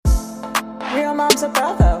Real moms are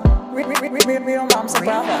bravo. Real moms are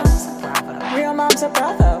bravo. Real moms are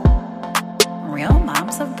bravo. Real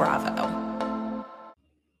moms of Bravo.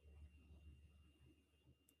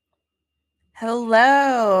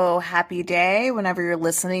 Hello, happy day whenever you're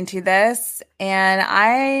listening to this. And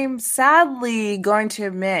I'm sadly going to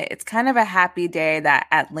admit it's kind of a happy day that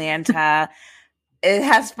Atlanta, it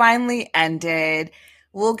has finally ended.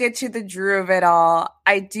 We'll get to the Drew of it all.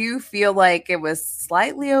 I do feel like it was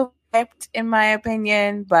slightly overhyped in my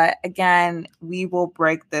opinion, but again, we will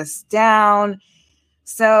break this down.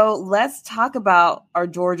 So let's talk about our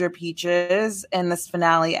Georgia Peaches in this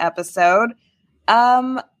finale episode.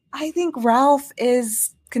 I think Ralph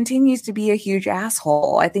continues to be a huge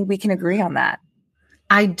asshole. I think we can agree on that.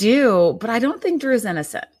 I do, but I don't think Drew's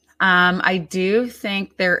innocent. I do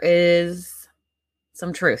think there is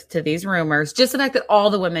some truth to these rumors. Just the fact that all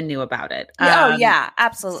the women knew about it. Yeah,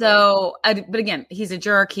 absolutely. So, but again, he's a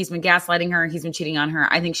jerk. He's been gaslighting her. He's been cheating on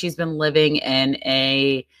her. I think she's been living in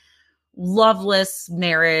a loveless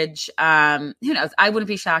marriage. Who knows? I wouldn't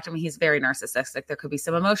be shocked. I mean, he's very narcissistic. There could be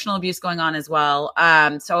some emotional abuse going on as well.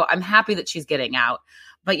 So I'm happy that she's getting out.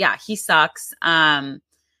 But yeah, he sucks.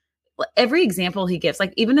 Every example he gives,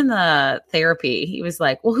 like even in the therapy, he was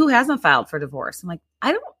like, well, who hasn't filed for divorce? I'm like,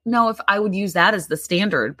 I don't know if I would use that as the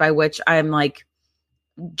standard by which I'm like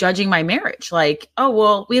judging my marriage. Like, oh,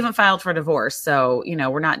 well, we haven't filed for divorce. So,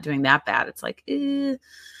 we're not doing that bad. It's like,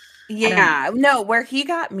 yeah, no, where he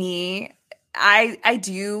got me, I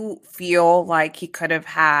do feel like he could have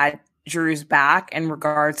had Drew's back in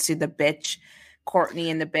regards to the bitch, Courtney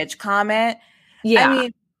and the bitch comment. Yeah. I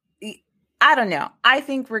mean, I don't know. I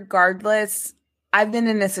think regardless, I've been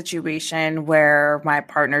in a situation where my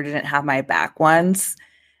partner didn't have my back once,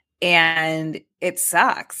 and it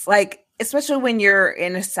sucks. Like, especially when you're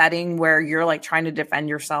in a setting where you're like trying to defend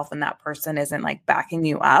yourself and that person isn't like backing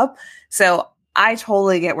you up. So I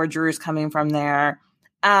totally get where Drew's coming from there.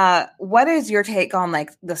 What is your take on like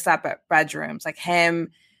the separate bedrooms, like him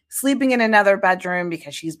sleeping in another bedroom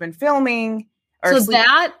because she's been filming?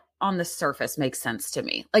 That on the surface makes sense to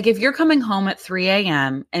me. Like if you're coming home at 3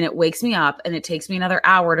 a.m. and it wakes me up and it takes me another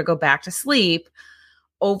hour to go back to sleep,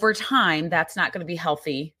 over time, that's not going to be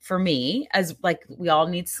healthy for me, as like we all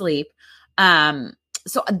need sleep.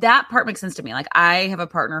 So that part makes sense to me. Like I have a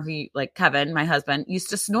partner who, like Kevin, my husband,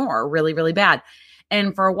 used to snore really, really bad.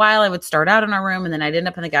 And for a while I would start out in our room and then I'd end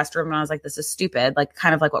up in the guest room and I was like, this is stupid. Like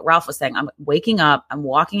kind of like what Ralph was saying. I'm waking up, I'm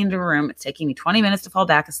walking into a room. It's taking me 20 minutes to fall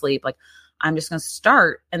back asleep. Like I'm just going to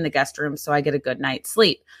start in the guest room so I get a good night's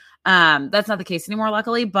sleep. That's not the case anymore,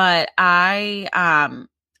 luckily, but I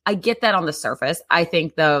get that on the surface. I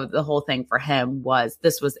think the whole thing for him was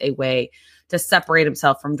this was a way to separate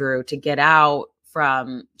himself from Drew, to get out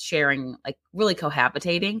from sharing, like really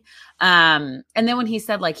cohabitating. And then when he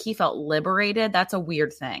said like he felt liberated, that's a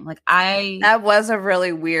weird thing. Like that was a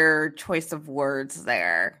really weird choice of words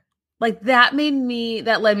there. Like that led me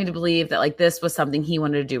to believe that like this was something he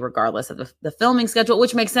wanted to do regardless of the filming schedule,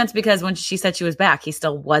 which makes sense because when she said she was back, he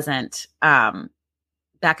still wasn't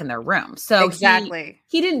back in their room. So exactly,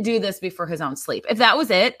 he didn't do this before his own sleep. If that was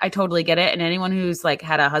it, I totally get it. And anyone who's like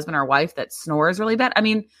had a husband or wife that snores really bad. I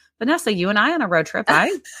mean, Vanessa, you and I on a road trip,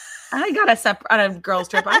 I got on a girls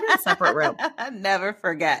trip. I got a separate room. Never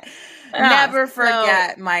forget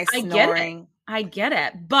my snoring. I get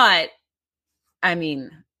it. But I mean,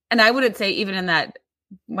 and I wouldn't say even in that,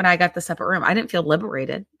 when I got the separate room, I didn't feel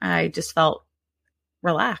liberated. I just felt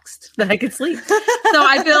relaxed that I could sleep. So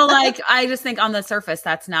I feel like, I just think on the surface,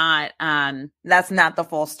 that's not the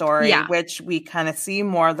full story, which we kind of see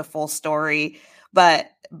more of the full story.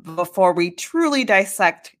 But before we truly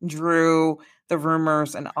dissect Drew, the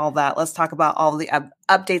rumors and all that, let's talk about all the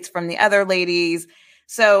updates from the other ladies.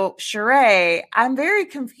 So Sheree, I'm very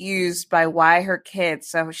confused by why her kids,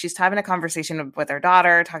 so she's having a conversation with her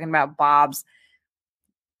daughter, talking about Bob's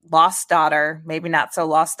lost daughter, maybe not so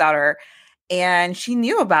lost daughter. And she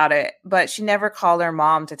knew about it, but she never called her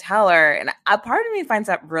mom to tell her. And a part of me finds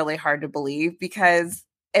that really hard to believe, because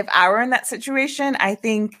if I were in that situation, I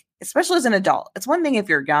think, especially as an adult, it's one thing if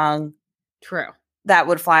you're young. True. That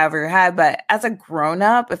would fly over your head. But as a grown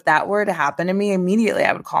up, if that were to happen to me, immediately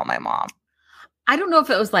I would call my mom. I don't know if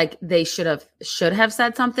it was like they should have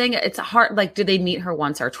said something. It's hard. Like, did they meet her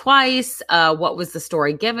once or twice? What was the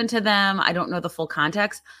story given to them? I don't know the full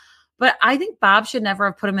context. But I think Bob should never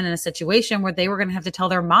have put him in a situation where they were going to have to tell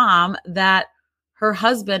their mom that her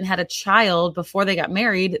husband had a child before they got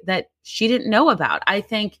married that she didn't know about. I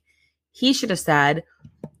think he should have said,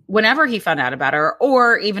 whenever he found out about her,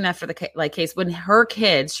 or even after the case, when her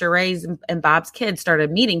kids, Sheree's and Bob's kids, started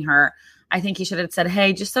meeting her, I think he should have said,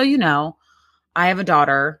 hey, just so you know, I have a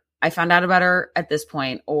daughter. I found out about her at this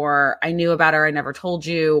point, or I knew about her, I never told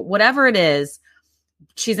you, whatever it is,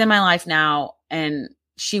 she's in my life now and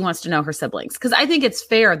she wants to know her siblings. Because I think it's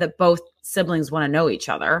fair that both siblings want to know each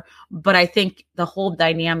other. But I think the whole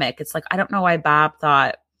dynamic, it's like, I don't know why Bob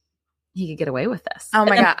thought he could get away with this. Oh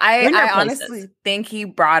my God. I honestly think he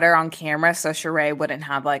brought her on camera so Sheree wouldn't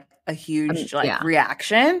have like a huge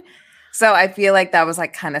reaction. So I feel like that was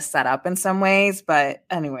like kind of set up in some ways. But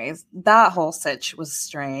anyways, that whole sitch was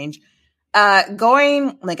strange.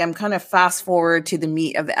 Going like I'm kind of fast forward to the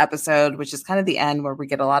meat of the episode, which is kind of the end where we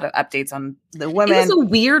get a lot of updates on the women. It was a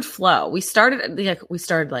weird flow. We started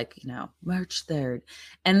like, you know, March 3rd.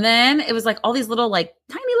 And then it was like all these little like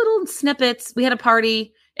tiny little snippets. We had a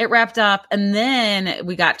party, it wrapped up, and then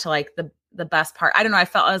we got to like the best part. I don't know.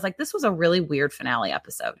 I was like, this was a really weird finale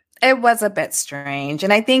episode. It was a bit strange.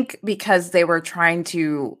 And I think because they were trying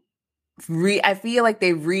to I feel like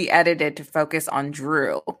they re-edited to focus on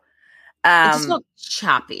Drew. It just looked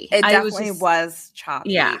choppy. It definitely was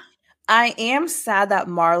choppy. Yeah. I am sad that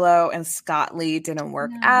Marlo and Scott Lee didn't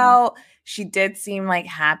work out. She did seem like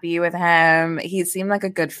happy with him. He seemed like a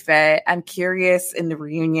good fit. I'm curious in the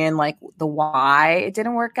reunion, like the why it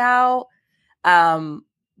didn't work out.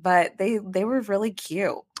 But they were really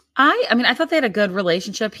cute. I mean, I thought they had a good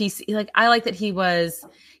relationship. I like that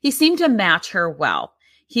he seemed to match her well.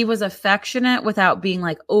 He was affectionate without being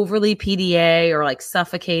like overly PDA or like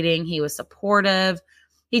suffocating. He was supportive.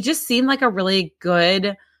 He just seemed like a really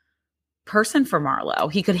good person for Marlo.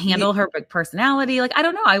 He could handle her big personality. Like, I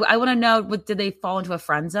don't know. I want to know, did they fall into a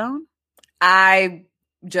friend zone? I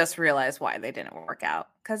just realized why they didn't work out.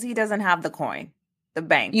 Because he doesn't have the coin, the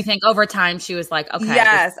bank. You think over time she was like, okay.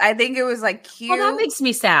 Yes, I think it was like cute. Well, that makes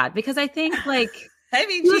me sad because I think like... I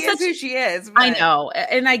mean, she is who she is. But... I know.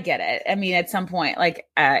 And I get it. I mean, at some point, like,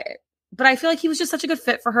 but I feel like he was just such a good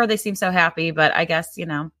fit for her. They seem so happy, but I guess, you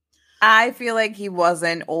know. I feel like he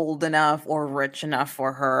wasn't old enough or rich enough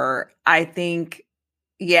for her. I think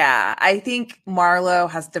Marlo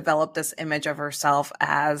has developed this image of herself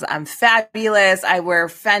as I'm fabulous. I wear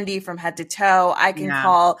Fendi from head to toe. I can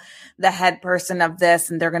call the head person of this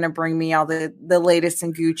and they're going to bring me all the latest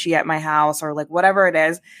in Gucci at my house or like whatever it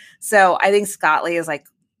is. So I think Scott Lee is like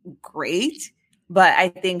great, but I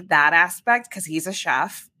think that aspect, because he's a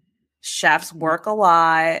chef, chefs work a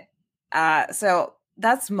lot. So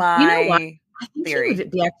that's my I think theory. He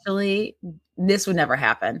would be actually, this would never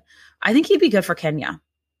happen. I think he'd be good for Kenya.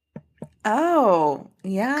 Oh,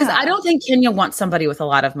 yeah. Because I don't think Kenya wants somebody with a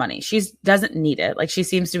lot of money. She doesn't need it. Like, she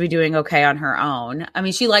seems to be doing okay on her own. I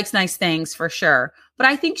mean, she likes nice things for sure. But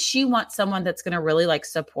I think she wants someone that's going to really like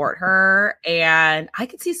support her. And I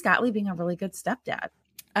could see Scott Lee being a really good stepdad.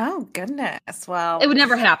 Oh, goodness. Well, it would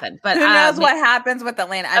never happen. But who knows what happens with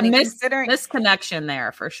Atlanta? I mean, considering this connection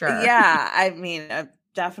there for sure. Yeah. I mean,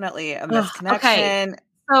 definitely a misconnection. Okay.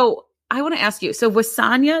 So I want to ask you, so with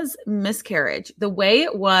Sonya's miscarriage, the way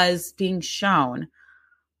it was being shown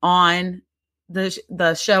on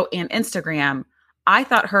the show and Instagram, I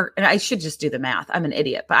thought and I should just do the math. I'm an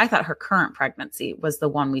idiot, but I thought her current pregnancy was the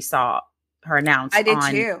one we saw her announce. I did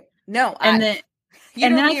too. No. Then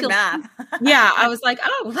I feel math. Yeah. I was like,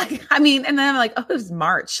 oh, like, I mean, and then I'm like, oh, it was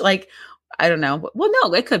March. Like, I don't know. Well,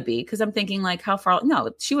 no, it could be. Cause I'm thinking like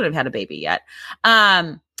no, she would have had a baby yet.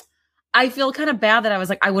 I feel kind of bad that I was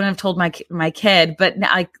like, I wouldn't have told my kid, but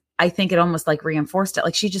now, I think it almost like reinforced it.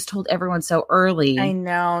 Like, she just told everyone so early. I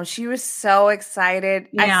know. She was so excited.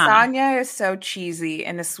 Yeah. Sonya is so cheesy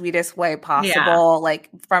in the sweetest way possible. Yeah. Like,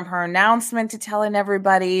 from her announcement to telling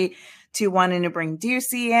everybody, to wanting to bring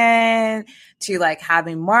Ducey in, to like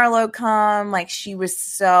having Marlo come. Like, she was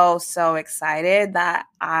so, so excited that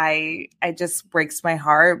I just breaks my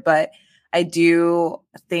heart. But I do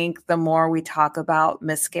think the more we talk about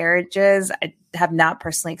miscarriages, I have not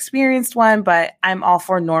personally experienced one, but I'm all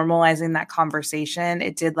for normalizing that conversation.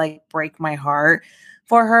 It did like break my heart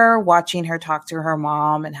for her, watching her talk to her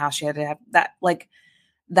mom and how she had to have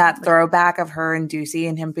that throwback of her and Ducey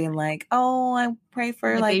and him being like, oh, I pray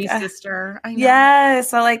for my baby sister. I know. Yeah.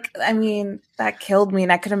 So like, I mean, that killed me.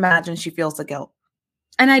 And I could imagine she feels the guilt.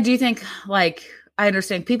 And I do think like, I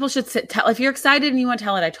understand people should tell if you're excited and you want to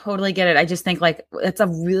tell it. I totally get it. I just think like it's a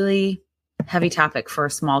really heavy topic for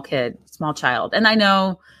a small child. And I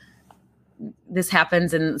know this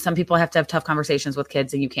happens and some people have to have tough conversations with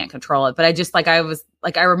kids and you can't control it. But I just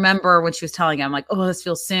I remember when she was telling him like, oh, this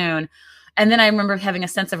feels soon. And then I remember having a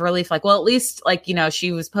sense of relief. Like, well, at least like, you know,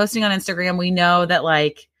 she was posting on Instagram. We know that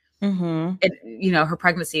like, her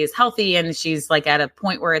pregnancy is healthy and she's like at a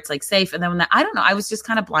point where it's like safe. And then I don't know, I was just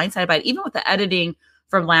kind of blindsided by it. Even with the editing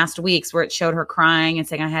from last week's where it showed her crying and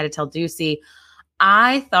saying I had to tell Ducey,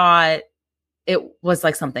 I thought it was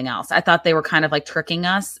like something else. I thought they were kind of like tricking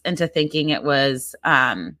us into thinking it was,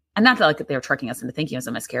 and not that like they were tricking us into thinking it was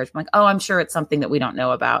a miscarriage. I'm like, oh, I'm sure it's something that we don't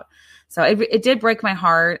know about. So it did break my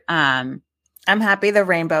heart. I'm happy the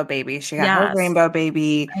rainbow baby. She got her rainbow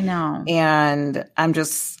baby. I know. And I'm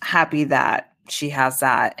just happy that she has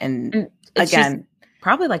that. And again,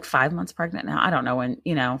 probably like 5 months pregnant now. I don't know when,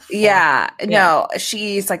 no,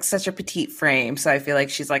 she's like such a petite frame. So I feel like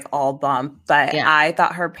she's like all bumped. But I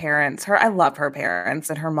thought I love her parents,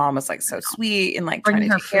 and her mom was like so sweet and like trying to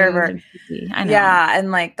take care of her. I know. Yeah. And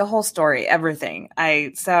like the whole story, everything.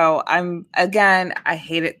 I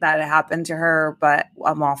hate it that it happened to her, but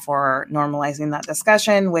I'm all for normalizing that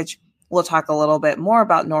discussion, which we'll talk a little bit more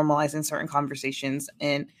about normalizing certain conversations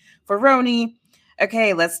for Roni.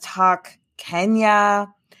 Okay, let's talk Kenya.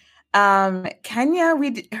 Kenya,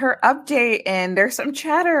 her update, and there's some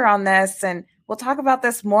chatter on this, and we'll talk about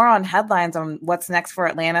this more on headlines on what's next for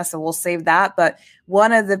Atlanta, so we'll save that. But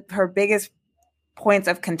one of her biggest points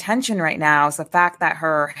of contention right now is the fact that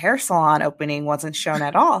her hair salon opening wasn't shown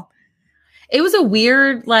at all. It was a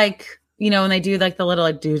weird, like, when they do like the little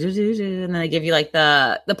like do do do do, and then they give you like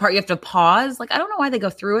the part you have to pause. Like, I don't know why they go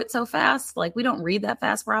through it so fast. Like, we don't read that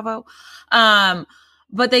fast, Bravo.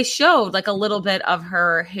 But they showed like a little bit of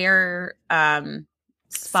her hair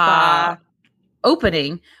spa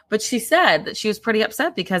opening. But she said that she was pretty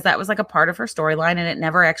upset because that was like a part of her storyline, and it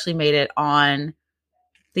never actually made it on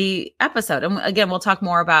the episode. And again, we'll talk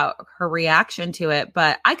more about her reaction to it.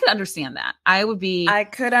 But I could understand that. I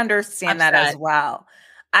could understand that as well.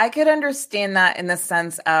 I could understand that in the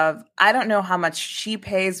sense of, I don't know how much she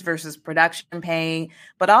pays versus production paying,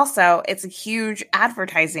 but also it's a huge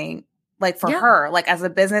advertising, like for her, like as a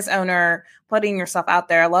business owner, putting yourself out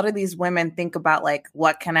there. A lot of these women think about like,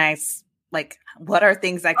 what are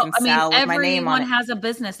things I can sell with my name on it? Everyone has a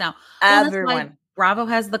business now. Everyone. Bravo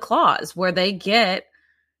has the clause where they get,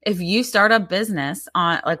 if you start a business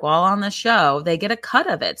while on the show, they get a cut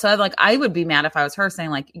of it. So I would be mad if I was her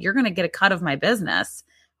saying like, you're going to get a cut of my business,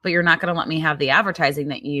 but you're not going to let me have the advertising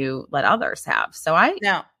that you let others have. So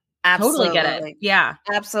totally get it. Yeah,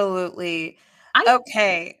 absolutely.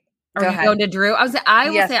 Okay. Are you going to Drew? I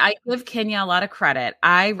will say I give Kenya a lot of credit.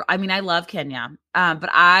 I mean, I love Kenya. But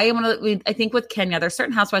I think with Kenya, there's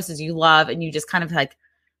certain housewives you love and you just kind of like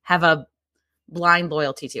have a blind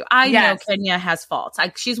loyalty to. I know Kenya has faults.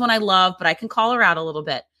 She's one I love, but I can call her out a little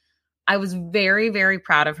bit. I was very, very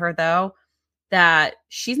proud of her though, that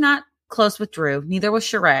she's not close with Drew. Neither was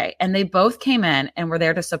Sheree. And they both came in and were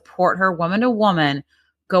there to support her woman to woman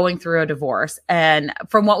going through a divorce. And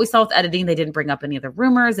from what we saw with editing, they didn't bring up any of the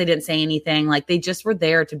rumors. They didn't say anything. Like, they just were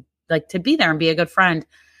there to be there and be a good friend.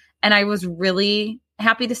 And I was really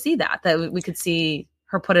happy to see that we could see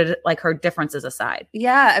her put it like her differences aside.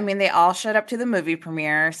 Yeah. I mean, they all showed up to the movie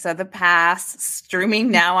premiere. So The Pass,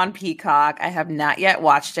 streaming now on Peacock. I have not yet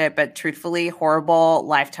watched it, but truthfully, horrible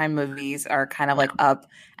Lifetime movies are kind of like up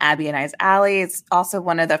Abby and I's alley. It's also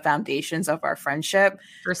one of the foundations of our friendship.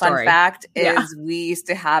 Fun fact is we used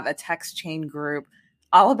to have a text chain group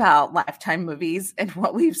all about Lifetime movies and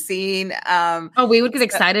what we've seen. We would get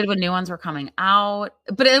excited when new ones were coming out,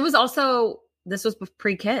 but it was also, this was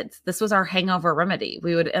pre-kids. This was our hangover remedy.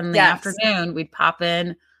 We would, in the afternoon, we'd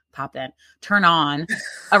turn on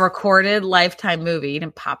a recorded Lifetime movie. You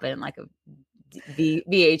didn't pop in like a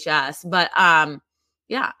VHS, but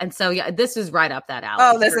yeah. And so, this is right up that alley.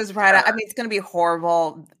 Oh, this is right up. I mean, it's going to be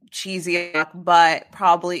horrible, cheesy, but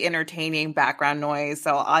probably entertaining background noise.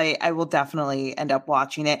 So I will definitely end up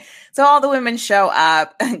watching it. So all the women show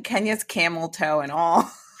up, Kenya's camel toe and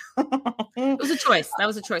all. It was a choice. That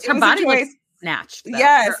was a choice. Her body was snatched. Though.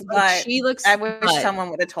 Yes, but she looks. I wish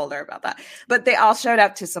someone would have told her about that. But they all showed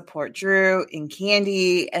up to support Drew and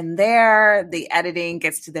Candy, and there the editing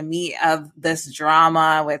gets to the meat of this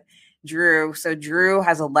drama with Drew. So Drew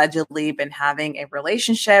has allegedly been having a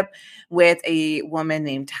relationship with a woman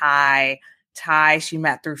named Ty. She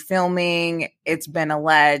met through filming. It's been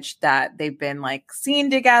alleged that they've been like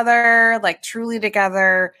seen together, like truly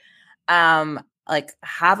together, like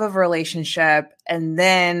have a relationship, and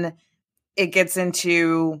then it gets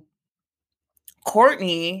into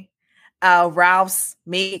Courtney, Ralph's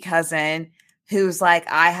maid cousin, who's like,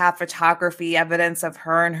 I have photography evidence of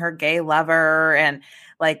her and her gay lover. And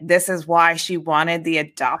like, this is why she wanted the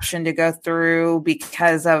adoption to go through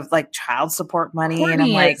because of like child support money. Courtney, and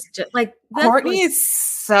I'm like, Courtney is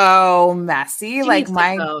so messy. Like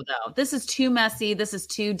though, this is too messy. This is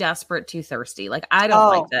too desperate, too thirsty. Like, I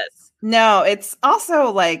don't like this. No, it's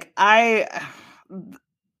also like,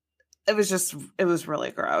 it was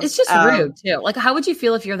really gross. It's just rude too. Like, how would you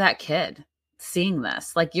feel if you're that kid? seeing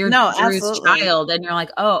this. Like you're No, Drew's absolutely. child and you're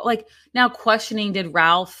like, oh, like now questioning, did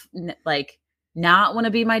Ralph like not want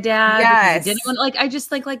to be my dad? Because he Yes. didn't want, like, I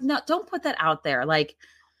just like, no, don't put that out there. Like,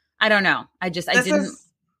 I don't know. I didn't.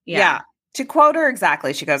 Yeah. To quote her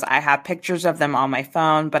exactly, she goes, I have pictures of them on my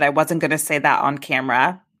phone, but I wasn't going to say that on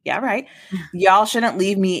camera. Yeah, right. Y'all shouldn't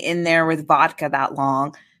leave me in there with vodka that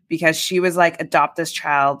long, because she was like, adopt this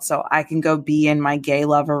child so I can go be in my gay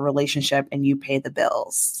lover relationship and you pay the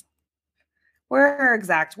bills. Were her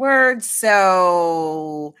exact words.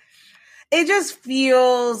 So it just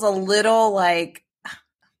feels a little like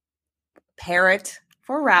parrot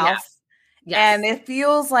for Ralph. Yes. Yes. And it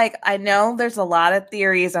feels like, I know there's a lot of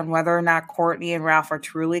theories on whether or not Courtney and Ralph are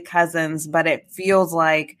truly cousins, but it feels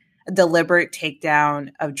like a deliberate takedown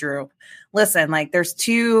of Drew. Listen, like there's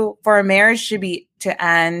for a marriage to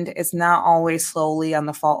end, it's not always solely on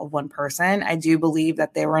the fault of one person. I do believe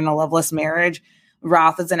that they were in a loveless marriage.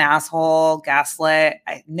 Ralph is an asshole, gaslit,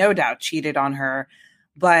 no doubt cheated on her,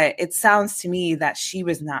 but it sounds to me that she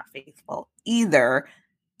was not faithful either.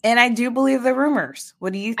 And I do believe the rumors.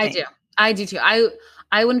 What do you think? I do too.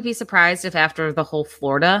 I wouldn't be surprised if after the whole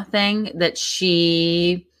Florida thing that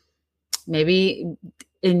she maybe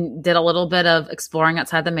did a little bit of exploring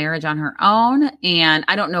outside the marriage on her own. And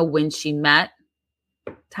I don't know when she met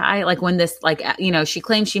Ty, like when this, like, you know, she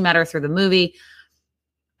claims she met her through the movie.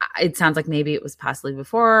 It sounds like maybe it was possibly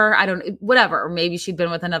before. I don't, whatever. Or maybe she'd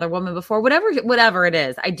been with another woman before, whatever it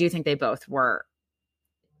is. I do think they both were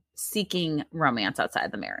seeking romance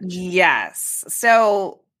outside the marriage. Yes.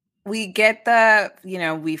 So we get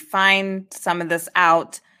we find some of this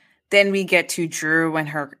out. Then we get to Drew and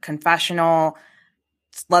her confessional.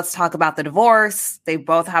 Let's talk about the divorce. They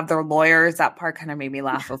both have their lawyers. That part kind of made me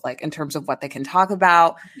laugh of like in terms of what they can talk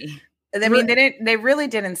about. I mean, they really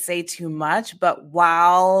didn't say too much, but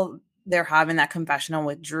while they're having that confessional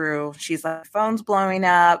with Drew, she's like, phone's blowing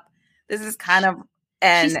up. This is kind of,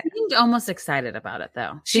 and she seemed almost excited about it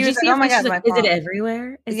though. She was like, oh my God, my phone. Is it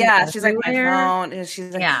everywhere? She's like, my phone. And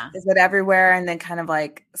she's like, is it everywhere? And then kind of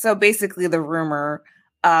like, so basically the rumor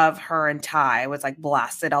of her and Ty was like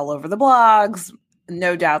blasted all over the blogs.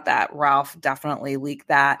 No doubt that Ralph definitely leaked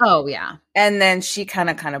that. Oh yeah. And then she kind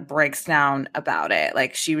of breaks down about it.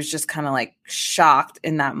 Like she was just kind of like shocked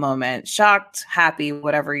in that moment, shocked, happy,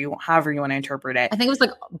 however you want to interpret it. I think it was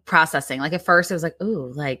like processing. Like at first it was like,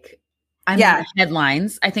 ooh, like I'm in the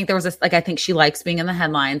headlines. I think there was I think she likes being in the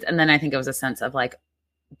headlines. And then I think it was a sense of like,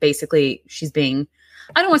 basically she's being,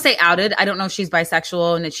 I don't want to say outed. I don't know if she's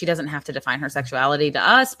bisexual and that she doesn't have to define her sexuality to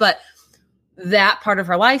us, but that part of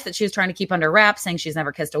her life that she was trying to keep under wraps, saying she's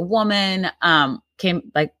never kissed a woman,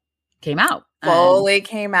 came out. Fully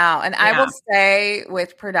came out. And I will say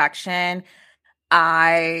with production,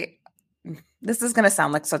 this is going to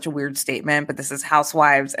sound like such a weird statement, but this is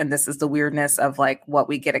Housewives, and this is the weirdness of like what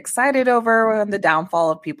we get excited over when the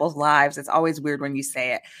downfall of people's lives. It's always weird when you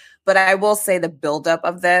say it. But I will say the buildup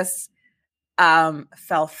of this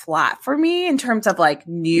fell flat for me in terms of like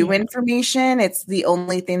new information. It's the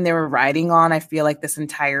only thing they were riding on, I feel like, this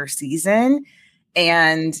entire season.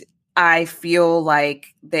 And I feel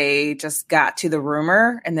like they just got to the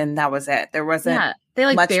rumor and then that was it. There wasn't they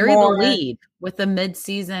like much buried more. The lead with the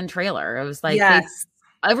mid-season trailer. It was like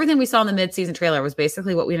everything we saw in the mid-season trailer was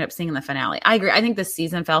basically what we ended up seeing in the finale. I agree. I think the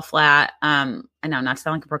season fell flat. I know, not to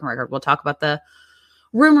sound like a broken record. We'll talk about the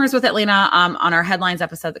rumors with Atlanta on our headlines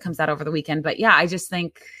episode that comes out over the weekend. But yeah, I just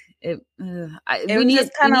think we need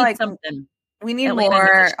something. We need Atlanta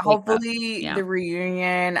more. Hopefully the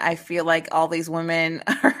reunion. I feel like all these women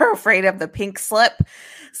are afraid of the pink slip.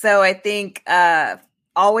 So I think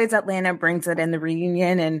always Atlanta brings it in the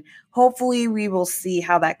reunion, and hopefully we will see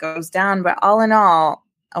how that goes down. But all in all,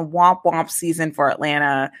 a womp womp season for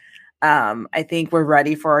Atlanta. I think we're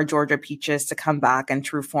ready for our Georgia Peaches to come back in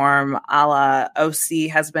true form. A la OC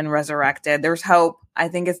has been resurrected. There's hope. I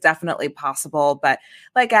think it's definitely possible. But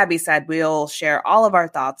like Abby said, we'll share all of our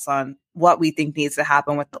thoughts on what we think needs to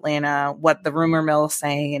happen with Atlanta, what the rumor mill is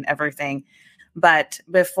saying and everything. But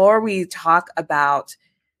before we talk about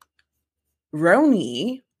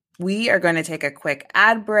Roni, we are going to take a quick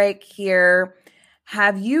ad break here.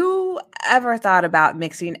 Have you ever thought about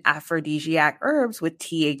mixing aphrodisiac herbs with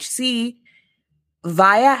THC?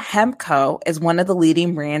 Via Hemp Co. is one of the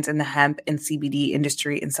leading brands in the hemp and CBD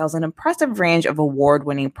industry and sells an impressive range of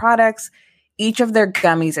award-winning products. Each of their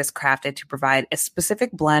gummies is crafted to provide a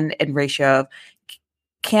specific blend and ratio of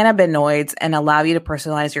cannabinoids and allow you to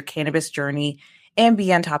personalize your cannabis journey and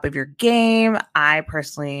be on top of your game. I'm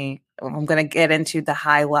going to get into the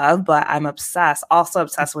high love, but I'm also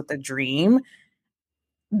obsessed with the dream.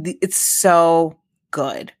 It's so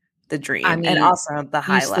good, the dream. I mean, and also the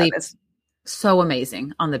high love is So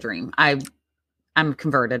amazing on the Dream. I'm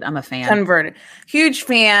converted. I'm a fan. Converted. Huge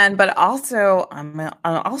fan, but also I'm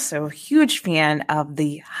also a huge fan of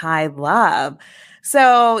the High Love.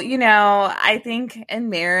 So, I think in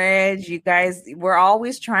marriage, you guys, we're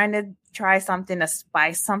always trying to try something to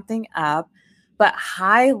spice something up, but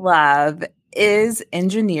High Love is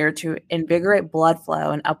engineered to invigorate blood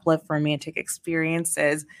flow and uplift romantic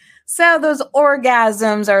experiences. So those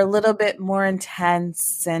orgasms are a little bit more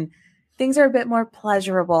intense and things are a bit more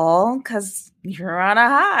pleasurable because you're on a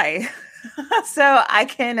high. So I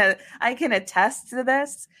can attest to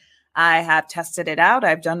this. I have tested it out.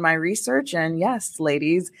 I've done my research, and yes,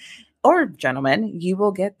 ladies or gentlemen, you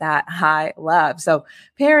will get that high love. So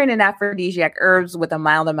pairing an aphrodisiac herbs with a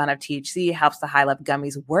mild amount of THC helps the high love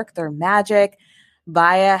gummies work their magic.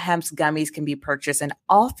 Via Hemp's gummies can be purchased in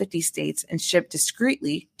all 50 states and shipped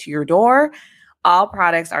discreetly to your door. All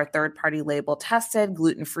products are third-party label tested,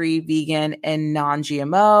 gluten-free, vegan, and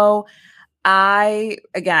non-GMO.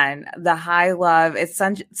 The High Love, it's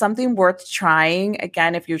something worth trying.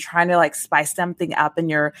 Again, if you're trying to like spice something up in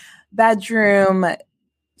your bedroom,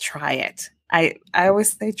 try it. I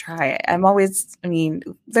always say try it.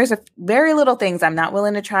 There's a very little things I'm not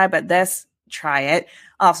willing to try, but try it.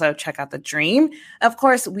 Also, check out the Dream. Of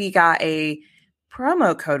course, we got a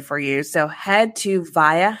promo code for you. So head to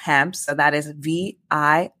Via Hemp. So that is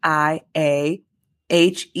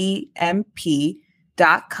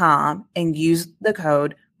VIIAHEMP.com and use the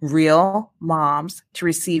code Real Moms to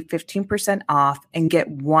receive 15% off and get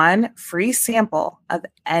one free sample of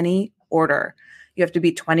any order. You have to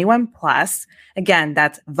be 21 plus. Again,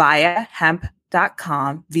 that's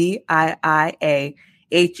viahemp.com,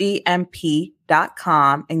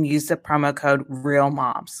 VIIAHEMP.com, and use the promo code Real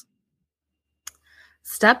Moms.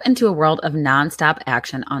 Step into a world of nonstop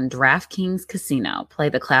action on DraftKings Casino. Play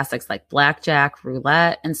the classics like blackjack,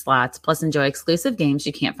 roulette, and slots, plus enjoy exclusive games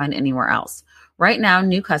you can't find anywhere else. Right now,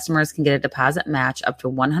 new customers can get a deposit match up to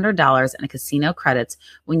 $100 in casino credits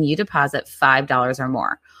when you deposit $5 or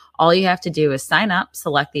more. All you have to do is sign up,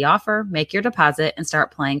 select the offer, make your deposit, and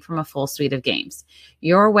start playing from a full suite of games.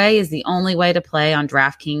 Your way is the only way to play on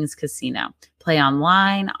DraftKings Casino. Play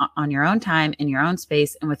online, on your own time, in your own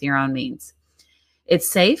space, and with your own means. It's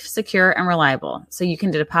safe, secure, and reliable, so you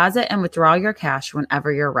can deposit and withdraw your cash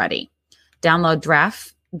whenever you're ready. Download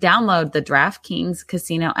the DraftKings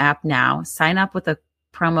Casino app now, sign up with the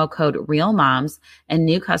promo code REALMOMS, and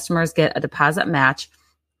new customers get a deposit match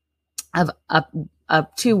of up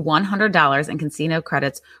to $100 in casino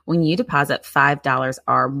credits when you deposit $5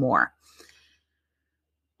 or more.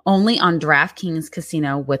 Only on DraftKings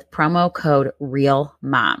Casino with promo code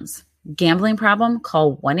REALMOMS. Gambling problem?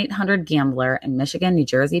 Call 1-800-GAMBLER in Michigan, New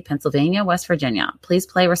Jersey, Pennsylvania, West Virginia. Please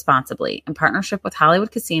play responsibly. In partnership with Hollywood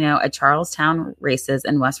Casino at Charlestown Races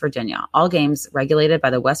in West Virginia. All games regulated by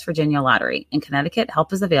the West Virginia Lottery. In Connecticut,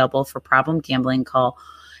 help is available for problem gambling. Call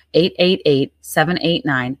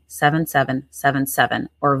 888-789-7777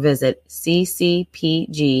 or visit ccpg.org.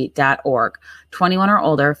 21 or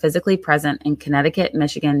older, physically present in Connecticut,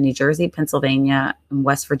 Michigan, New Jersey, Pennsylvania, and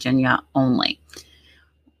West Virginia only.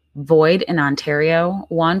 Void in Ontario.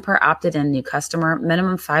 One per opted-in new customer.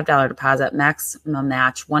 Minimum $5 deposit. Maximum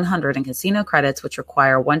match $100 in casino credits, which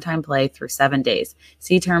require one-time play through 7 days.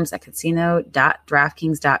 See terms at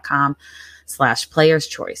casino.draftkings.com/players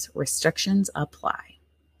choice. Restrictions apply.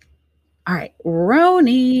 All right,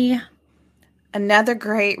 Roni. Another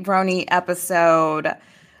great Roni episode.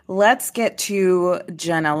 Let's get to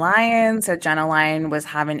Jenna Lyon. So Jenna Lyon was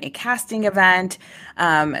having a casting event.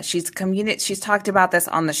 She's talked about this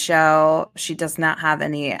on the show. She does not have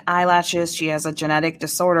any eyelashes. She has a genetic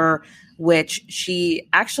disorder, which she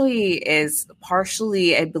actually is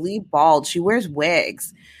partially, I believe, bald. She wears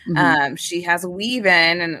wigs. Mm-hmm. She has a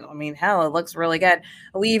weave-in, and hell, it looks really good.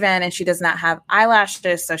 A weave-in, and she does not have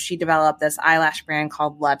eyelashes, so she developed this eyelash brand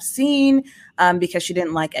called Love-Scene because she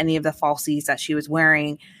didn't like any of the falsies that she was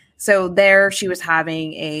wearing. So there she was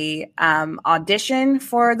having a audition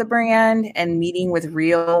for the brand and meeting with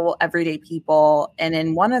real everyday people. And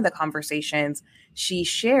in one of the conversations, she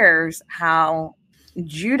shares how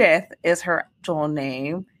Judith is her actual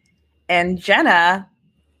name and Jenna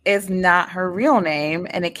is not her real name.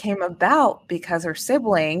 And it came about because her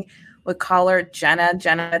sibling would call her Jenna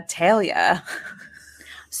Talia.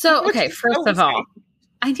 So, okay, first of all,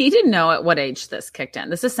 I need to know at what age this kicked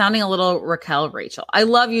in. This is sounding a little Raquel Rachel. I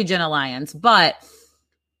love you, Jenna Lyons, but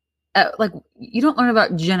you don't learn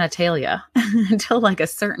about genitalia until like a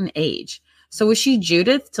certain age. So was she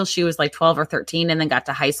Judith till she was like 12 or 13 and then got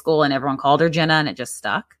to high school and everyone called her Jenna and it just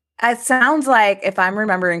stuck? It sounds like, if I'm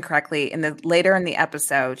remembering correctly, later in the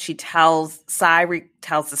episode, Sai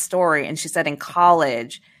retells the story, and she said in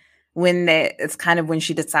college it's kind of when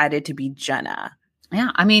she decided to be Jenna.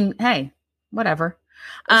 Yeah, I mean, hey, whatever.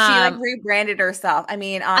 She like rebranded herself. I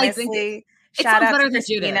mean, honestly, shout out to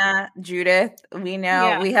Christina, Judith. We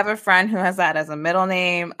know we have a friend who has that as a middle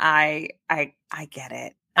name. I get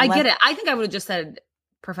it. I get it. I think I would have just said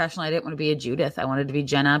professionally, I didn't want to be a Judith. I wanted to be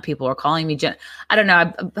Jenna. People were calling me Jenna. I don't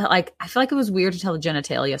know. I feel like it was weird to tell the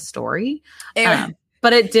genitalia story.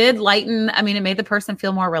 But it did lighten. I mean, it made the person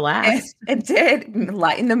feel more relaxed. It did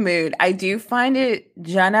lighten the mood. I do find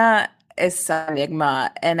Jenna is some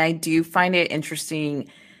enigma, and I do find it interesting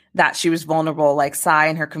that she was vulnerable. Like Sai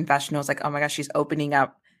in her confessional was like, oh my gosh, she's opening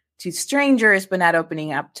up to strangers, but not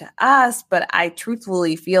opening up to us. But I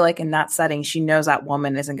truthfully feel like in that setting, she knows that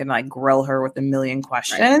woman isn't going to like grill her with a million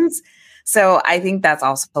questions. Right. So I think that's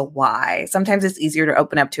also why sometimes it's easier to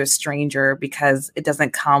open up to a stranger because it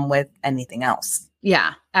doesn't come with anything else.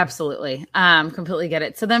 Yeah, absolutely. Completely get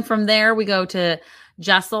it. So then from there we go to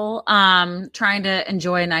Jessel, trying to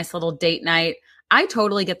enjoy a nice little date night. I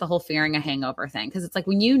totally get the whole fearing a hangover thing. Cause it's like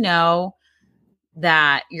when you know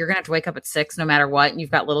that you're going to have to wake up at 6 no matter what, and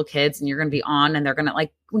you've got little kids and you're going to be on, and they're going to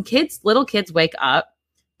like, when little kids wake up,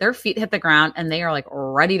 their feet hit the ground and they are like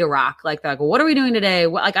ready to rock. Like, they're like, well, what are we doing today?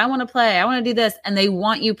 Like, I want to play. I want to do this. And they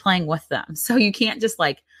want you playing with them. So you can't just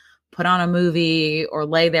like put on a movie or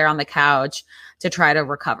lay there on the couch to try to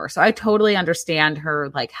recover. So I totally understand her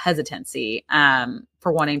like hesitancy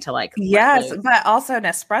for wanting to like. Yes, but also an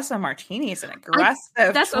espresso martini is an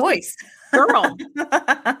aggressive choice. Girl.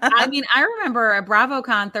 I mean, I remember at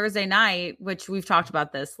BravoCon Thursday night, which we've talked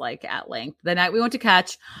about this like at length, the night we went to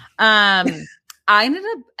catch. I ended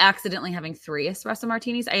up accidentally having 3 espresso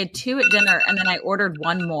martinis. I had 2 at dinner and then I ordered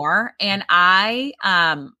 1 more, and I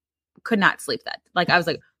could not sleep that. Like, I was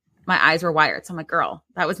like, my eyes were wired. So I'm like, girl,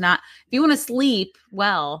 that was not, if you want to sleep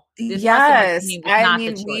well. Yes. I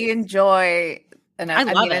mean, we enjoy an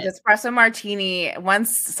espresso martini.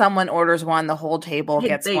 Once someone orders one, the whole table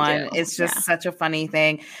gets one. It's just such a funny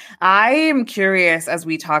thing. I am curious, as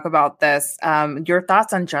we talk about this, your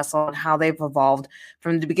thoughts on Jessel and how they've evolved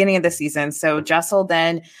from the beginning of the season. So Jessel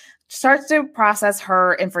then starts to process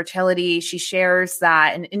her infertility. She shares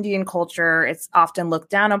that in Indian culture, it's often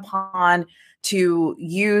looked down upon to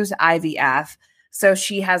use IVF. So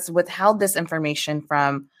she has withheld this information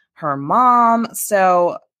from her mom.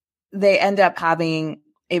 So they end up having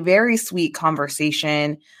a very sweet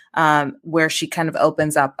conversation where she kind of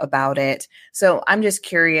opens up about it. So I'm just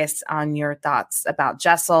curious on your thoughts about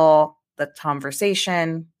Jessel, the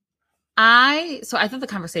conversation. I thought the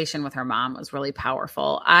conversation with her mom was really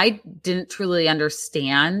powerful. I didn't truly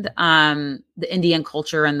understand the Indian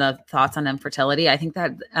culture and the thoughts on infertility. I think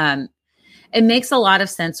that it makes a lot of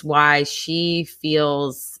sense why she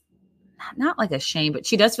feels not like ashamed, but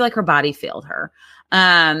she does feel like her body failed her.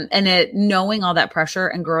 And knowing all that pressure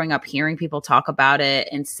and growing up hearing people talk about it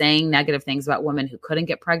and saying negative things about women who couldn't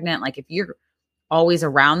get pregnant. Like, if you're always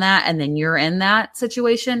around that and then you're in that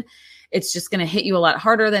situation, it's just going to hit you a lot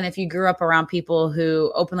harder than if you grew up around people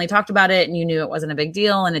who openly talked about it and you knew it wasn't a big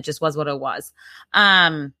deal and it just was what it was.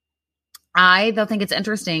 I though think it's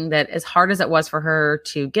interesting that as hard as it was for her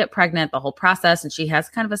to get pregnant, the whole process, and she has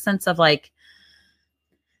kind of a sense of like,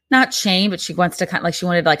 not shame, but she wants to kind of like, she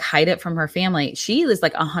wanted to like hide it from her family. She is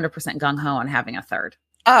like 100% gung ho on having a third.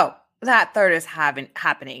 Oh, that third is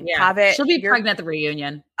happening. Yeah. She'll be pregnant at the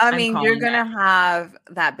reunion. I mean, you're going to have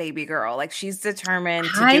that baby girl. Like, she's determined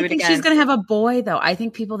to do it again. I think she's going to have a boy though. I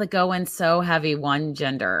think people that go in so heavy one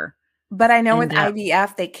gender. But I know with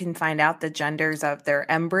IVF, they can find out the genders of their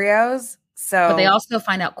embryos. But they also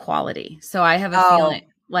find out quality. So I have a feeling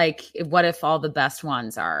like, what if all the best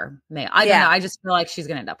ones are male? I don't know. I just feel like she's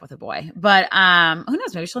going to end up with a boy. But who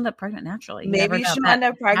knows? Maybe she'll end up pregnant naturally. Maybe she'll end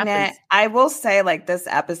up pregnant. Happens. I will say, like, this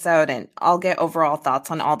episode, and I'll get overall thoughts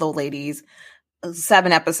on all the ladies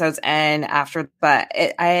 7 episodes in after, but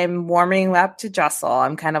I am warming up to Jessel.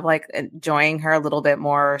 I'm kind of like enjoying her a little bit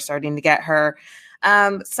more, starting to get her.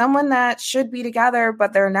 Someone that should be together,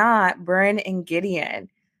 but they're not, Bryn and Gideon.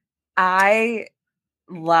 I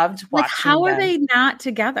loved watching how them. Are they not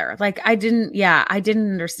together? Like, I didn't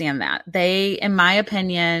understand that. They, in my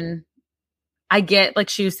opinion, I get, like,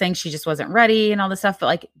 she was saying she just wasn't ready and all this stuff, but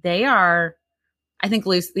like, they are, I think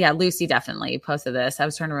Lucy definitely posted this. I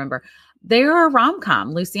was trying to remember. They are a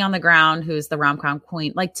rom-com. Lucy on the Ground, who's the rom-com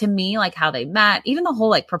queen. Like, to me, like how they met, even the whole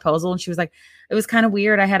like proposal. And she was like, it was kind of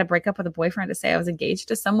weird. I had to break up with a boyfriend to say I was engaged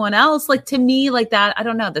to someone else. Like, to me, like that, I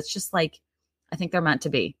don't know. That's just like, I think they're meant to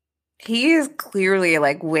be. He is clearly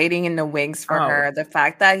like waiting in the wings for her. The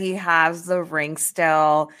fact that he has the ring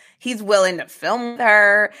still, he's willing to film with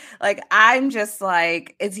her. Like, I'm just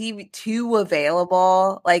like, is he too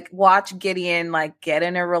available? Like, watch Gideon like get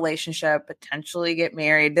in a relationship, potentially get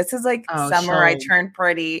married. This is like summer I turned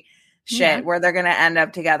pretty shit where they're gonna end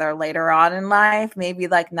up together later on in life. Maybe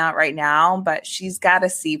like not right now, but she's got to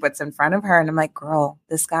see what's in front of her. And I'm like, girl,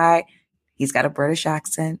 this guy, he's got a British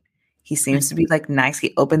accent. He seems to be like nice.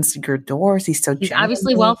 He opens your doors. He's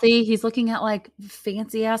obviously wealthy. He's looking at like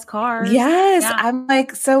fancy ass cars. Yes. Yeah. I'm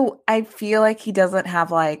like, so I feel like he doesn't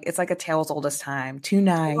have like, it's like a tale's old as time. Too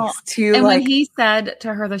nice. And when he said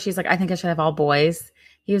to her that she's like, I think I should have all boys.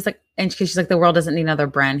 He was like, and she's like, the world doesn't need another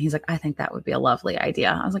Bren. He's like, I think that would be a lovely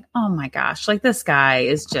idea. I was like, oh my gosh. Like this guy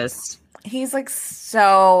is just. He's like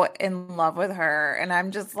so in love with her. And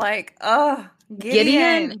I'm just like, oh.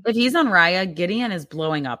 Gideon, if he's on Raya, Gideon is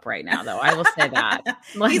blowing up right now, though. I will say that.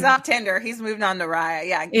 Like, he's off Tinder. He's moved on to Raya.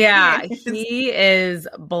 Yeah. Yeah. He is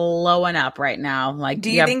blowing up right now. Like, do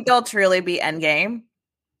you think they'll truly be endgame?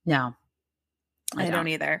 No. I don't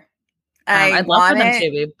either. I'd love for them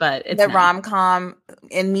to be, but it's the rom-com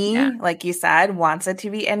in me, like you said, wants it to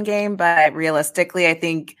be endgame. But realistically, I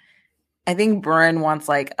think Bryn wants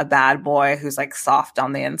like a bad boy who's like soft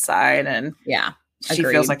on the inside. And she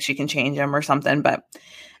feels like she can change him or something. But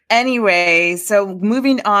anyway, so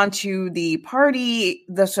moving on to the party.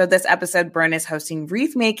 So this episode, Bryn is hosting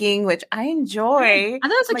wreath making, which I enjoy. I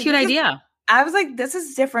thought it was a cute idea. I was like, this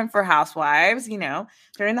is different for housewives,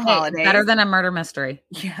 during the holidays. Better than a murder mystery.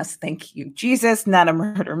 Yes, thank you, Jesus. Not a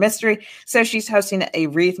murder mystery. So she's hosting a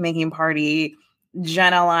wreath making party.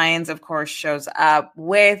 Jenna Lyons, of course, shows up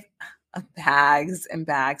with bags and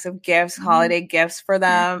bags of gifts, holiday gifts for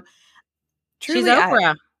them. Truly, she's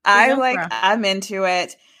Oprah. I'm into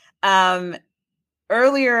it.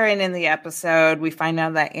 Earlier in the episode, we find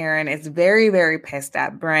out that Erin is very, very pissed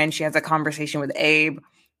at Bryn. She has a conversation with Abe.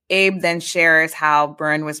 Abe then shares how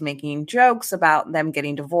Bryn was making jokes about them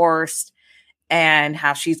getting divorced and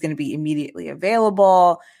how she's going to be immediately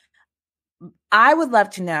available. I would love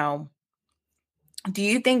to know, do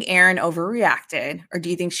you think Erin overreacted, or do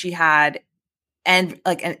you think she had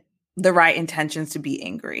the right intentions to be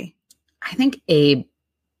angry? I think Abe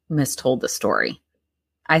mistold the story.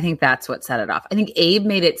 I think that's what set it off. I think Abe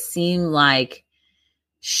made it seem like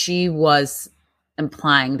she was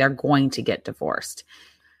implying they're going to get divorced.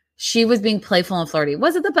 She was being playful and flirty.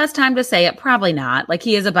 Was it the best time to say it? Probably not. Like,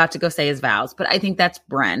 he is about to go say his vows, but I think that's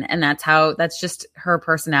Bryn, and that's just her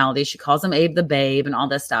personality. She calls him Abe the babe and all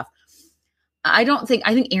this stuff. I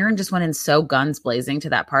think Erin just went in so guns blazing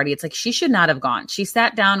to that party. It's like, she should not have gone. She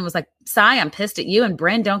sat down and was like, Sai, I'm pissed at you. And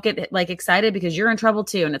Bryn, don't get like excited because you're in trouble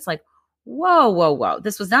too. And it's like, whoa.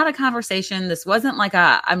 This was not a conversation. This wasn't like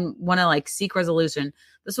I want to like seek resolution.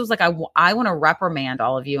 This was like, I want to reprimand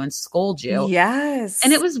all of you and scold you. Yes.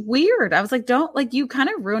 And it was weird. I was like, you kind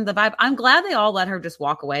of ruined the vibe. I'm glad they all let her just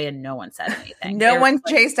walk away and no one said anything. No one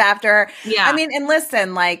chased after her. Yeah. I mean, and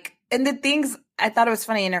listen, like, and the things, I thought it was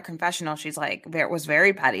funny in her confessional. She's like, it was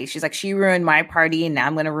very petty. She's like, she ruined my party and now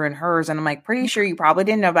I'm going to ruin hers. And I'm like, pretty sure you probably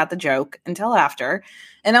didn't know about the joke until after.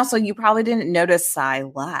 And also you probably didn't notice Sai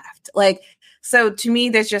left. Like, so to me,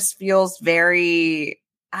 this just feels very,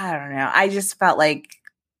 I don't know. I just felt like,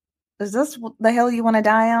 is this the hill you want to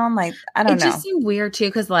die on? Like, I don't know. It just seemed weird too.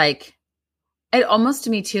 Cause like, it almost to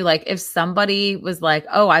me too, like if somebody was like,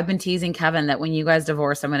 oh, I've been teasing Kevin that when you guys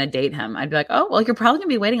divorce, I'm going to date him. I'd be like, oh, well, you're probably going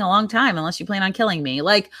to be waiting a long time unless you plan on killing me.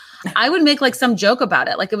 Like, I would make like some joke about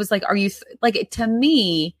it. Like, it was like, are you to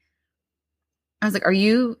me, I was like, are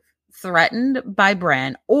you threatened by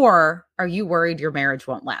Bryn, or are you worried your marriage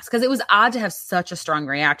won't last? Because it was odd to have such a strong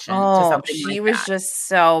reaction to something she like was that. Just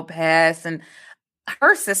so pissed. And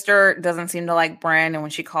her sister doesn't seem to like Bryn. And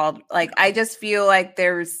when she called, like, I just feel like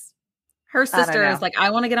her sister is like,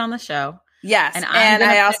 I want to get on the show. Yes. And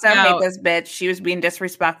I also hate this bitch. She was being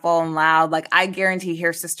disrespectful and loud. Like, I guarantee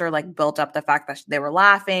her sister like built up the fact that they were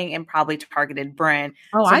laughing and probably targeted Bryn.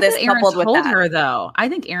 Oh, so I think Erin told her though. I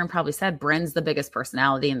think Erin probably said Bryn's the biggest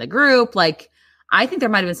personality in the group. Like, I think there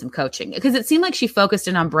might have been some coaching because it seemed like she focused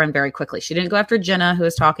in on Bryn very quickly. She didn't go after Jenna, who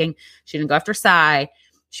was talking. She didn't go after Sai.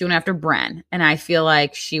 She went after Bryn. And I feel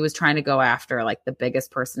like she was trying to go after like the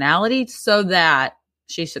biggest personality so that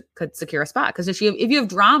she could secure a spot. Because if you have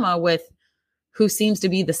drama with who seems to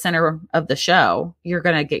be the center of the show, you're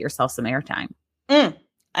going to get yourself some airtime.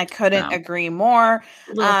 I couldn't agree more.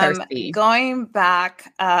 Going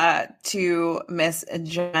back to Miss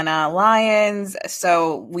Jenna Lyons.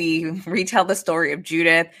 So we retell the story of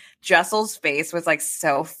Judith. Jessel's face was like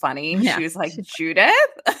so funny. Yeah. She was like, Judith?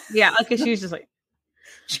 Yeah. Okay. She was just like,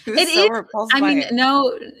 She was so repulsed by it.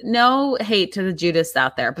 no hate to the Judiths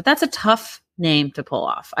out there, but that's a tough name to pull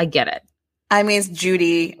off. I get it. I mean, it's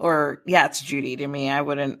Judy, it's Judy to me. I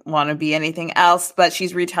wouldn't want to be anything else, but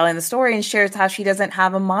she's retelling the story and shares how she doesn't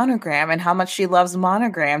have a monogram and how much she loves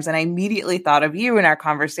monograms. And I immediately thought of you in our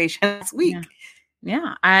conversation last week.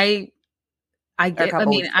 Yeah. I get,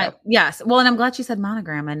 yes. Well, and I'm glad she said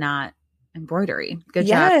monogram and not embroidery. Good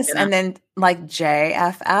job. Yes. And then like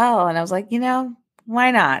JFL. And I was like,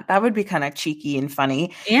 why not? That would be kind of cheeky and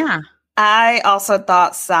funny. Yeah. I also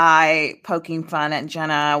thought Sai poking fun at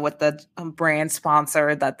Jenna with the brand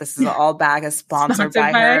sponsor, that this is all bag is sponsored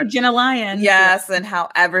by her. Jenna Lyons. Yes, and how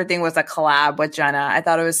everything was a collab with Jenna. I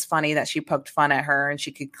thought it was funny that she poked fun at her and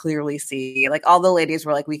she could clearly see, like all the ladies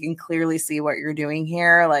were like, we can clearly see what you're doing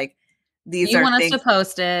here. Like these you want us to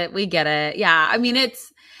post it. We get it. Yeah. I mean,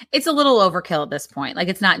 it's a little overkill at this point. Like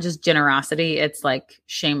it's not just generosity. It's like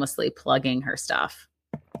shamelessly plugging her stuff.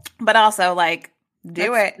 But also like,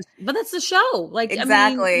 it. But that's the show. Like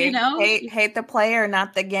exactly. I mean, hate the player,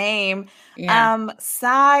 not the game. Yeah.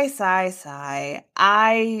 Sigh.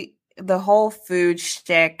 The whole food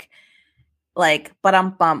shtick, like, but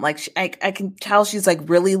I'm bummed. Like I can tell she's like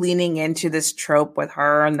really leaning into this trope with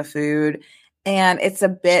her and the food. And it's a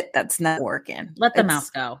bit that's not working. Let the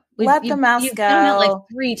mouse go. Let the mouse you've go. Done it like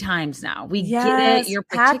 3 times now. We get it. You're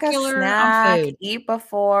particular on food. Eat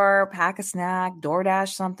before, pack a snack,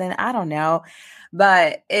 DoorDash something. I don't know.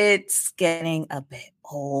 But it's getting a bit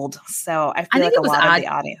old. So I feel like a lot of the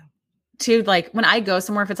audio. Too, like when I go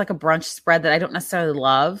somewhere, if it's like a brunch spread that I don't necessarily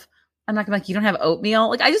love, I'm not gonna like, you don't have oatmeal.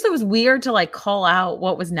 Like I just thought it was weird to like call out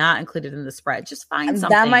what was not included in the spread. Just find something.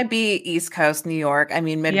 That might be East Coast, New York. I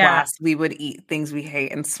mean, Midwest, we would eat things we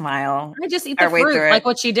hate and smile. I just eat the fruit like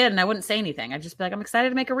what she did, and I wouldn't say anything. I'd just be like, I'm excited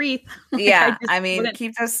to make a wreath. Like, yeah. I mean,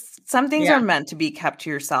 keep those. Some things are meant to be kept to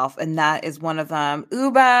yourself, and that is one of them.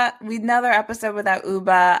 Uba, another episode without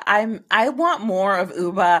Uba. I want more of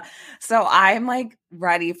Uba. So I'm like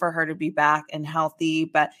ready for her to be back and healthy.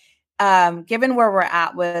 But given where we're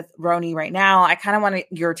at with Roni right now, I kind of want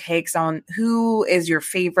your takes on who is your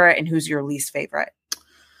favorite and who's your least favorite.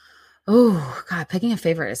 Oh God, picking a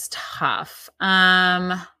favorite is tough.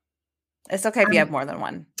 It's okay if you have more than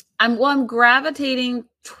one. I'm gravitating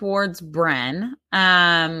towards Bren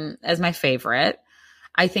as my favorite.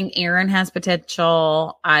 I think Aaron has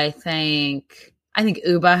potential. I think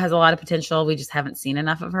Uba has a lot of potential. We just haven't seen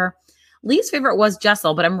enough of her. Least favorite was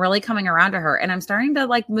Jessel, but I'm really coming around to her, and I'm starting to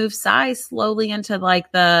like move Sai slowly into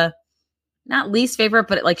like the not least favorite,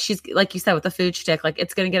 but like she's like you said with the food shtick, like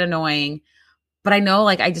it's gonna get annoying. But I know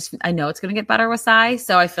like I know it's gonna get better with Sai,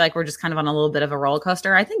 so I feel like we're just kind of on a little bit of a roller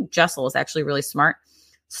coaster. I think Jessel is actually really smart,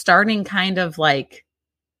 starting kind of like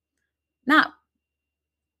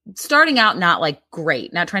starting out not like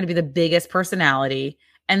great, not trying to be the biggest personality,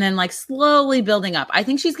 and then like slowly building up. I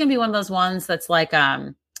think she's gonna be one of those ones that's like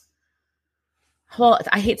well,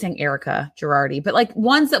 I hate saying Erica Girardi, but like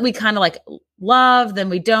ones that we kind of like love, then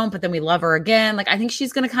we don't, but then we love her again. Like I think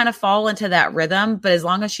she's going to kind of fall into that rhythm, but as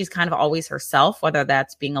long as she's kind of always herself, whether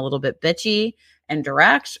that's being a little bit bitchy and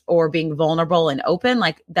direct or being vulnerable and open,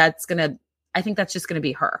 like I think that's just going to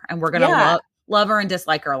be her, and we're going to love her and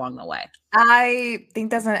dislike her along the way. I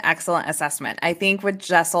think that's an excellent assessment. I think with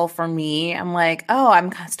Jessel, for me, I'm like, oh,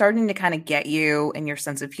 I'm starting to kind of get you and your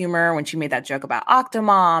sense of humor when she made that joke about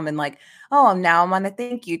Octomom and like, oh, now I'm on a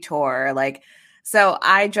thank you tour. Like, so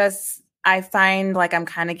I find like I'm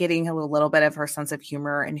kind of getting a little bit of her sense of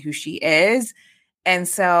humor and who she is. And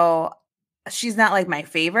so she's not like my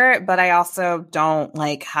favorite, but I also don't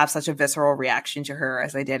like have such a visceral reaction to her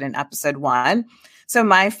as I did in episode 1. So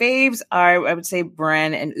my faves are, I would say,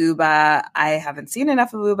 Bren and Uba. I haven't seen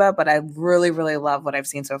enough of Uba, but I really, really love what I've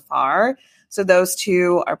seen so far. So those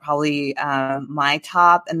two are probably my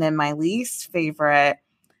top. And then my least favorite,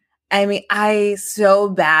 I mean, I so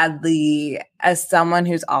badly, as someone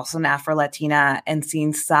who's also an Afro-Latina and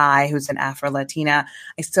seeing Sai, who's an Afro-Latina,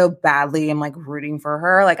 I so badly am like rooting for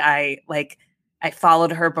her. I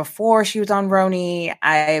followed her before she was on Roni.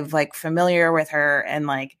 I've like familiar with her and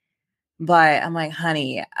like, but I'm like,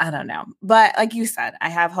 honey, I don't know. But like you said, I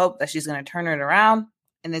have hope that she's going to turn it around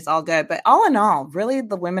and it's all good. But all in all, really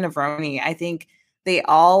the women of Roni, I think they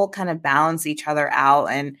all kind of balance each other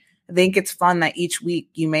out. And I think it's fun that each week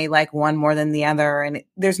you may like one more than the other. And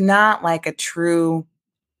there's not like a true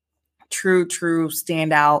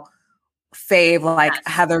standout fave like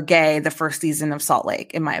Heather Gay, the first season of Salt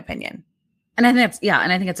Lake, in my opinion. And I think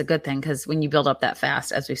I think it's a good thing because when you build up that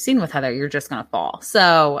fast, as we've seen with Heather, you're just going to fall.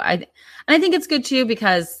 So I think it's good too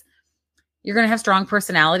because you're going to have strong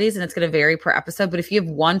personalities and it's going to vary per episode. But if you have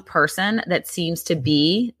one person that seems to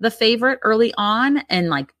be the favorite early on and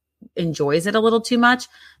like enjoys it a little too much,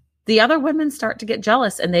 the other women start to get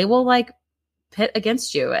jealous and they will like pit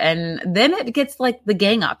against you. And then it gets like the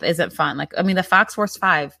gang up isn't fun. Like, I mean, the Fox Force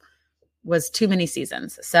 5 was too many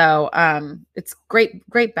seasons. So it's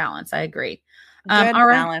great balance. I agree. Good all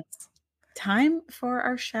right. balance. Time for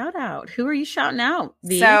our shout out. Who are you shouting out?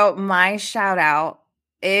 So my shout out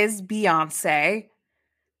is Beyonce.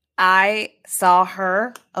 I saw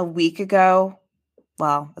her a week ago.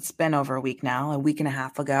 Well, it's been over a week now, a week and a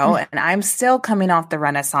half ago. And I'm still coming off the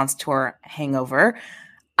Renaissance tour hangover.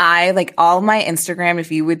 I like all my Instagram,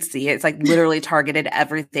 if you would see it, it's like literally targeted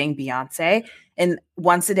everything Beyonce. And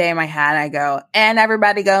once a day in my head, I go, and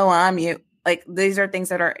everybody go on mute. Like these are things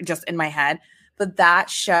that are just in my head. But that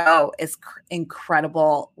show is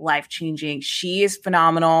incredible, life-changing. She is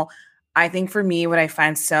phenomenal. I think for me, what I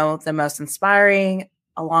find the most inspiring,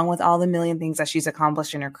 along with all the million things that she's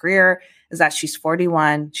accomplished in her career, is that she's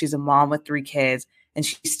 41. She's a mom with 3 kids, and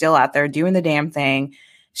she's still out there doing the damn thing.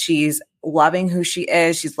 She's loving who she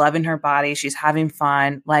is. She's loving her body. She's having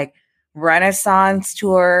fun. Like Renaissance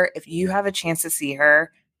tour, if you have a chance to see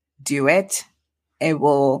her, do it. It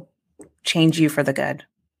will change you for the good.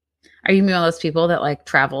 Are you one of those people that like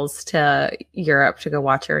travels to Europe to go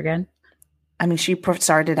watch her again? I mean, she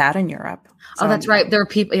started out in Europe. So that's right. There are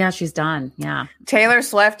people. Yeah, she's done. Yeah. Taylor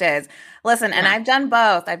Swift is. Listen, and I've done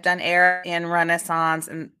both. I've done Era and Renaissance,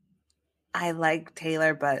 and I like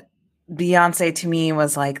Taylor, but Beyonce to me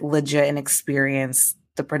was like legit an experience.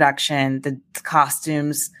 The production, the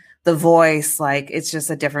costumes, the voice, like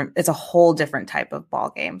it's a whole different type of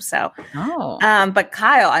ball game. So, but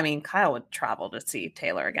Kyle would travel to see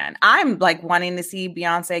Taylor again. I'm like wanting to see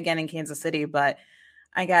Beyonce again in Kansas City, but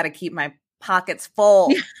I got to keep my pockets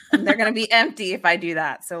full. And they're going to be empty if I do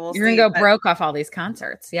that. So you're going to go broke off all these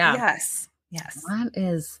concerts. Yeah. Yes.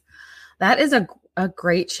 That is a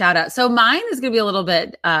great shout out. So mine is going to be a little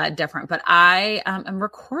bit different, but I am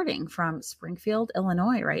recording from Springfield,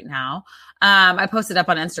 Illinois right now. I posted up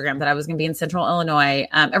on Instagram that I was going to be in Central Illinois.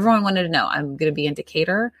 Everyone wanted to know I'm going to be in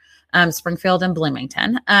Decatur, Springfield, and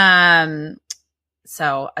Bloomington.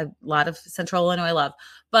 So a lot of Central Illinois love.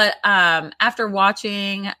 But after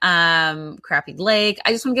watching Crappie Lake,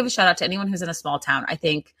 I just want to give a shout out to anyone who's in a small town. I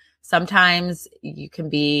think sometimes you can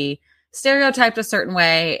be stereotyped a certain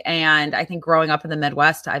way. And I think growing up in the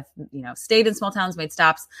Midwest, I've, stayed in small towns, made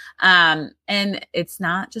stops. And it's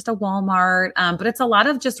not just a Walmart, but it's a lot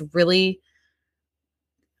of just really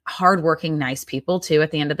hardworking, nice people too,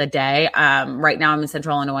 at the end of the day. Right now I'm in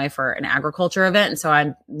Central Illinois for an agriculture event. And so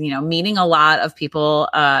I'm, meeting a lot of people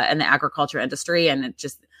in the agriculture industry. And it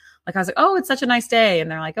just like, I was like, oh, it's such a nice day.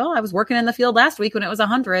 And they're like, oh, I was working in the field last week when it was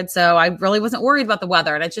 100. So I really wasn't worried about the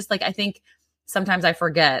weather. And it's just like, I think sometimes I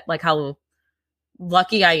forget like how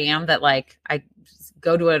lucky I am that like I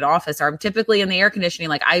go to an office or I'm typically in the air conditioning.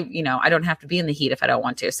 Like I don't have to be in the heat if I don't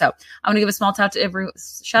want to. So I want to give a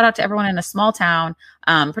shout out to everyone in a small town,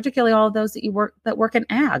 particularly all of those that work in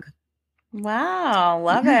ag. Wow.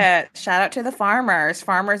 Love it. Shout out to the farmers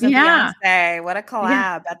and Beyonce. What a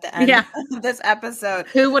collab at the end of this episode.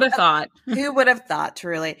 Who would have thought? Who would have thought,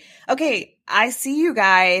 truly? Okay. I see you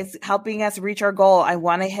guys helping us reach our goal. I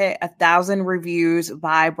want to hit 1,000 reviews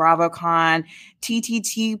by BravoCon.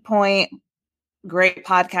 TTT Point. Great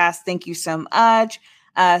podcast. Thank you so much.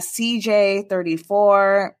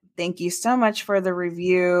 CJ34. Thank you so much for the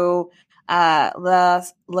review. El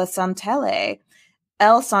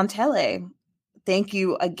Santele. Thank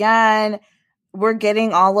you again. We're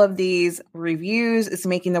getting all of these reviews. It's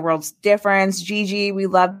making the world's difference. Gigi, we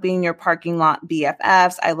love being your parking lot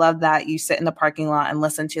BFFs. I love that you sit in the parking lot and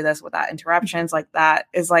listen to this without interruptions. Like that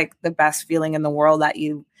is like the best feeling in the world that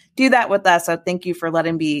you do that with us. So thank you for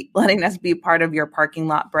letting us be part of your parking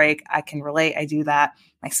lot break. I can relate. I do that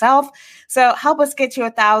myself. So help us get to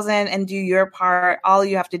 1,000 and do your part. All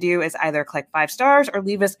you have to do is either click 5 stars or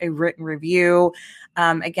leave us a written review.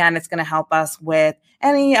 Again, it's going to help us with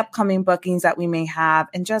any upcoming bookings that we may have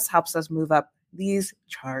and just helps us move up these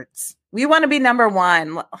charts. We want to be number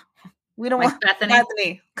 1. We don't want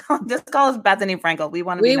Bethany. Just call us Bethany Frankel. We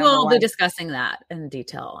want to be number 1. We will be discussing that in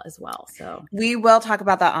detail as well. So we will talk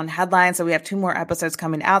about that on Headlines. So we have 2 more episodes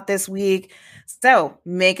coming out this week. So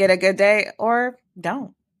make it a good day or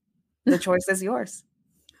don't. The choice is yours.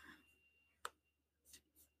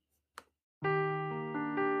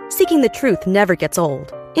 Seeking the truth never gets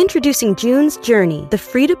old. Introducing June's Journey, the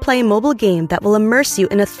free-to-play mobile game that will immerse you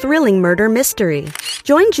in a thrilling murder mystery.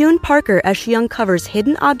 Join June Parker as she uncovers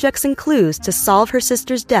hidden objects and clues to solve her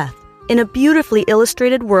sister's death in a beautifully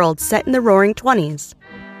illustrated world set in the Roaring '20s.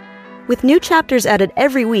 With new chapters added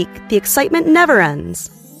every week, the excitement never ends.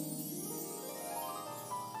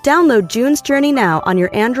 Download June's Journey now on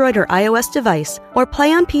your Android or iOS device, or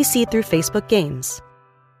play on PC through Facebook Games.